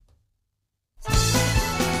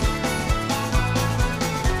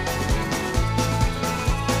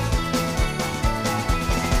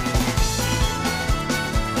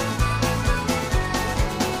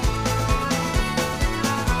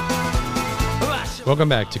Welcome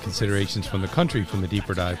back to Considerations from the Country from the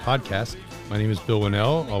Deeper Dive podcast. My name is Bill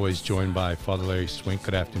Winnell, always joined by Father Larry Swink.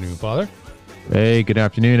 Good afternoon, Father. Hey, good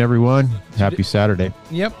afternoon, everyone. Happy Saturday.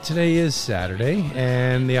 Yep, today is Saturday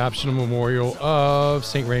and the optional memorial of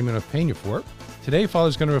St. Raymond of Peñafort. Today,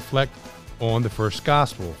 Father's going to reflect on the first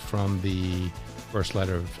gospel from the first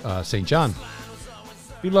letter of St. John.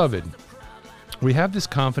 Beloved, we have this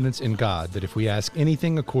confidence in God that if we ask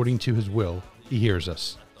anything according to his will, he hears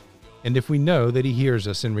us. And if we know that he hears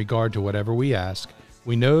us in regard to whatever we ask,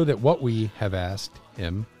 we know that what we have asked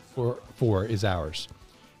him for is ours.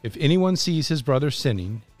 If anyone sees his brother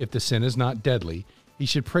sinning, if the sin is not deadly, he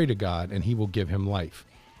should pray to God and he will give him life.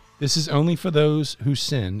 This is only for those whose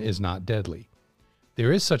sin is not deadly.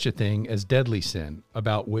 There is such a thing as deadly sin,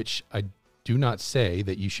 about which I do not say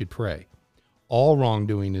that you should pray. All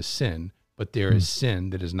wrongdoing is sin, but there is sin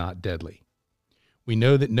that is not deadly. We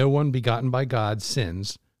know that no one begotten by God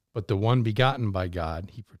sins, but the one begotten by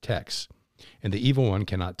God he protects, and the evil one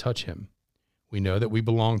cannot touch him. We know that we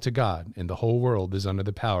belong to God, and the whole world is under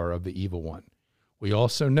the power of the evil one. We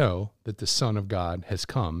also know that the Son of God has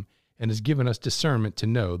come and has given us discernment to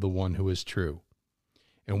know the one who is true.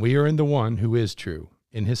 And we are in the one who is true,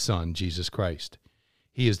 in his Son, Jesus Christ.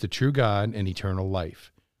 He is the true God and eternal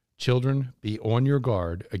life. Children, be on your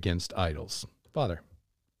guard against idols. Father.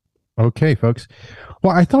 Okay, folks.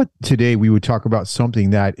 Well, I thought today we would talk about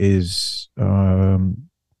something that is, in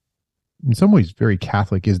some ways, very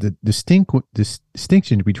Catholic, is the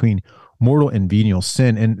distinction between mortal and venial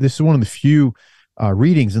sin. And this is one of the few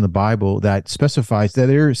readings in the Bible that specifies that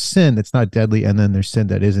there is sin that's not deadly, and then there's sin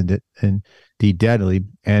that isn't indeed deadly.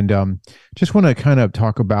 And just want to kind of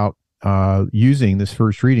talk about, using this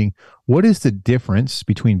first reading, what is the difference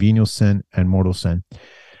between venial sin and mortal sin?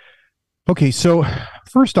 Okay, so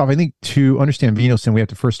first off, I think to understand venial sin, we have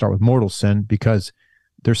to first start with mortal sin, because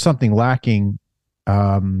there's something lacking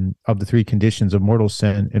of the three conditions of mortal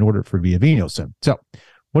sin in order for it to be a venial sin. So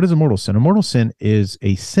what is a mortal sin? A mortal sin is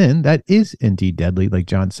a sin that is indeed deadly, like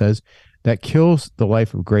John says, that kills the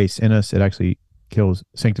life of grace in us. It actually kills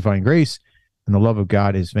sanctifying grace, and the love of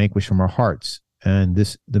God is vanquished from our hearts. And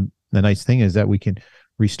the nice thing is that we can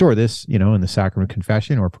restore this, in the sacrament of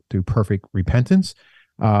confession or through perfect repentance.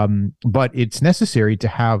 But it's necessary to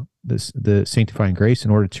have the sanctifying grace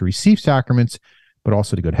in order to receive sacraments, but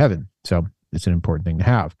also to go to heaven. So it's an important thing to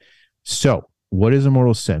have. So what is a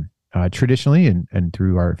mortal sin? Traditionally, and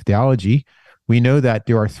through our theology, we know that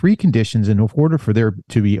there are three conditions in order for there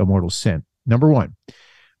to be a mortal sin. Number one,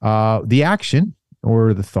 the action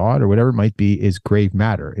or the thought or whatever it might be is grave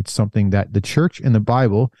matter. It's something that the church in the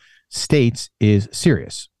Bible states is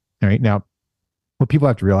serious. All right. Now, what people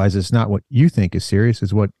have to realize is not what you think is serious,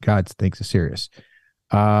 is what God thinks is serious.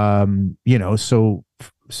 So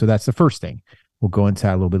that's the first thing. We'll go into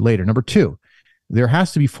that a little bit later. Number two, there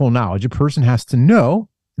has to be full knowledge. A person has to know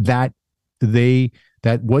that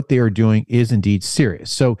what they are doing is indeed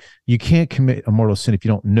serious. So you can't commit a mortal sin if you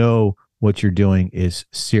don't know what you're doing is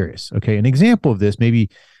serious. Okay, an example of this,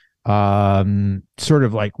 maybe sort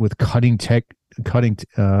of like with cutting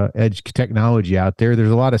edge technology out there.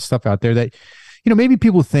 There's a lot of stuff out there that, maybe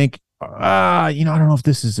people think, I don't know if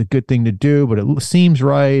this is a good thing to do, but it seems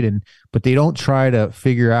right. But they don't try to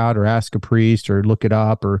figure out or ask a priest or look it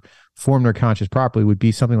up or form their conscience properly. Would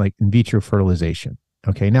be something like in vitro fertilization.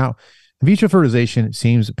 Okay. Now, in vitro fertilization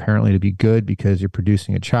seems apparently to be good because you're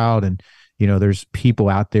producing a child, and, there's people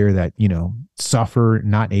out there that, suffer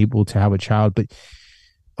not able to have a child. But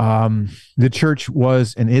the church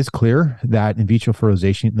was and is clear that in vitro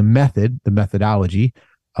fertilization, the methodology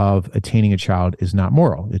of attaining a child is not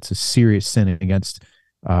moral. It's a serious sin against,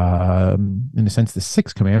 in a sense, the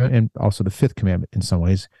sixth commandment and also the fifth commandment in some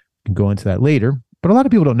ways. We can go into that later, but a lot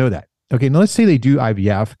of people don't know that. Okay, now let's say they do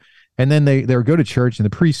IVF, and then they go to church and the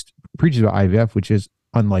priest preaches about IVF, which is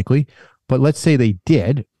unlikely, but let's say they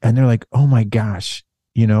did, and they're like, oh my gosh,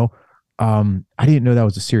 I didn't know that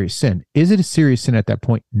was a serious sin. Is it a serious sin at that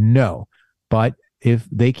point? No, but if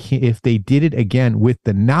they did it again with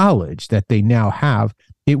the knowledge that they now have,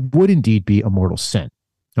 it would indeed be a mortal sin.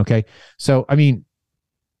 Okay. So, and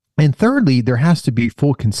thirdly, there has to be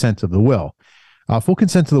full consent of the will. Full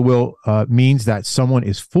consent of the will means that someone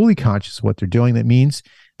is fully conscious of what they're doing. That means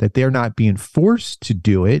that they're not being forced to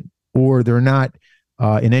do it, or they're not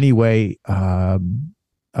in any way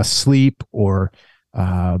asleep or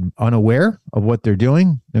unaware of what they're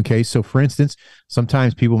doing. Okay. So for instance,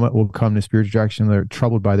 sometimes people will come to spiritual direction. They're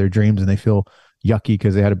troubled by their dreams and they feel yucky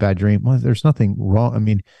because they had a bad dream. Well, there's nothing wrong. All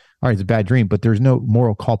right, it's a bad dream, but there's no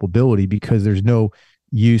moral culpability because there's no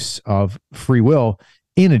use of free will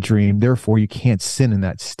in a dream. Therefore, you can't sin in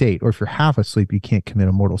that state. Or if you're half asleep, you can't commit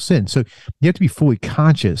a mortal sin. So you have to be fully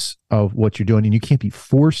conscious of what you're doing, and you can't be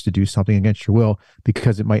forced to do something against your will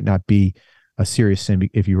because it might not be a serious sin.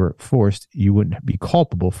 If you were forced, you wouldn't be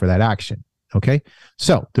culpable for that action. Okay.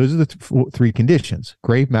 So those are the three conditions: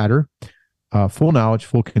 grave matter, full knowledge,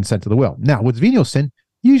 full consent to the will. Now, with venial sin,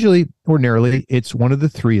 usually, ordinarily, it's one of the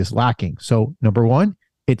three is lacking. So number one,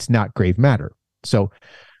 it's not grave matter. So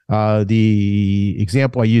the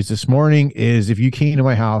example I used this morning is if you came to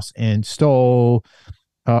my house and stole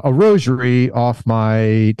a rosary off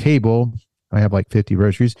my table. I have like 50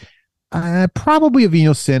 rosaries. Probably a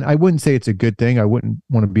venial sin. I wouldn't say it's a good thing. I wouldn't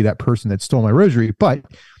want to be that person that stole my rosary, but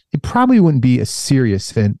it probably wouldn't be a serious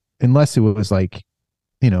sin unless it was like,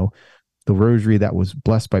 the rosary that was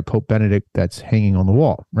blessed by Pope Benedict that's hanging on the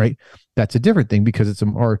wall, right? That's a different thing because it's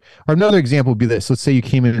or another example would be this. Let's say you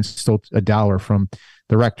came in and stole $1 from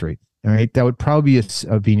the rectory, all right? That would probably be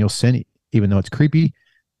a venial sin, even though it's creepy.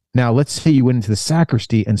 Now, let's say you went into the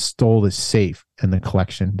sacristy and stole the safe and the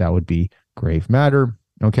collection. That would be grave matter,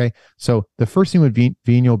 okay? So the first thing would be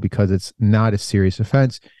venial because it's not a serious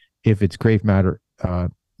offense. If it's grave matter,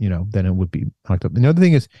 then it would be locked up. Another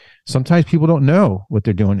thing is sometimes people don't know what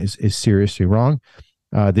they're doing is seriously wrong.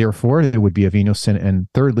 Therefore, it would be a venial sin. And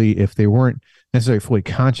thirdly, if they weren't necessarily fully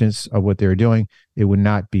conscious of what they were doing, it would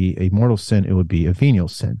not be a mortal sin. It would be a venial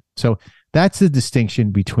sin. So that's the distinction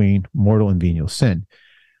between mortal and venial sin.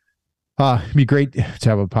 It'd be great to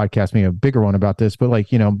have a podcast, maybe a bigger one about this, but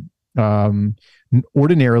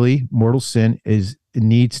ordinarily mortal sin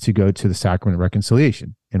needs to go to the sacrament of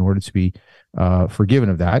reconciliation in order to be forgiven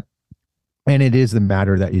of that. And it is the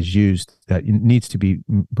matter that is used that needs to be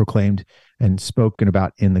proclaimed and spoken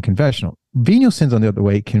about in the confessional. Venial sins, on the other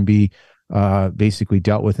way, can be basically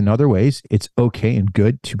dealt with in other ways. It's okay and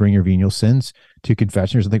good to bring your venial sins to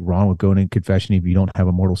confession. There's nothing wrong with going in confession if you don't have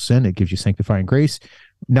a mortal sin. It gives you sanctifying grace.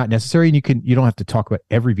 Not necessary, and you don't have to talk about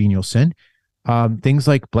every venial sin. Things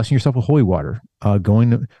like blessing yourself with holy water,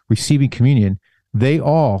 receiving communion, they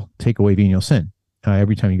all take away venial sin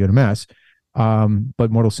every time you go to mass.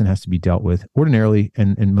 But mortal sin has to be dealt with ordinarily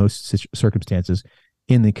and in most circumstances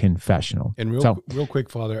in the confessional. And real quick,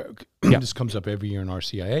 Father, this comes up every year in our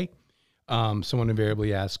CIA. Someone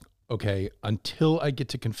invariably asks, okay, until I get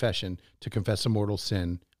to confession, to confess a mortal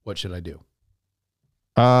sin, what should I do?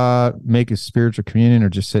 Make a spiritual communion or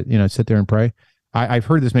just sit there and pray. I've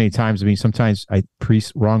heard this many times. I mean, sometimes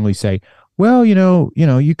priests wrongly say, well,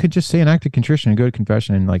 you could just say an act of contrition and go to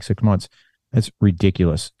confession in like 6 months. That's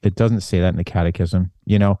ridiculous. It doesn't say that in the catechism.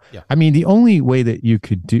 Yeah. I mean, the only way that you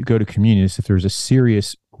could go to communion is if there's a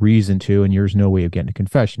serious reason to, and there's no way of getting to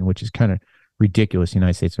confession, which is kind of ridiculous in the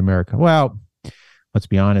United States of America. Well, let's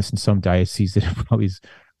be honest, in some dioceses, it probably is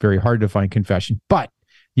very hard to find confession, but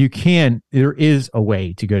there is a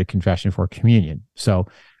way to go to confession for communion. So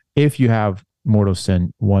if you have mortal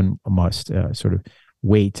sin, one must sort of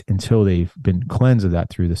wait until they've been cleansed of that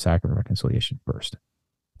through the sacrament of reconciliation first.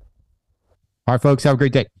 All right, folks, have a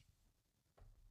great day.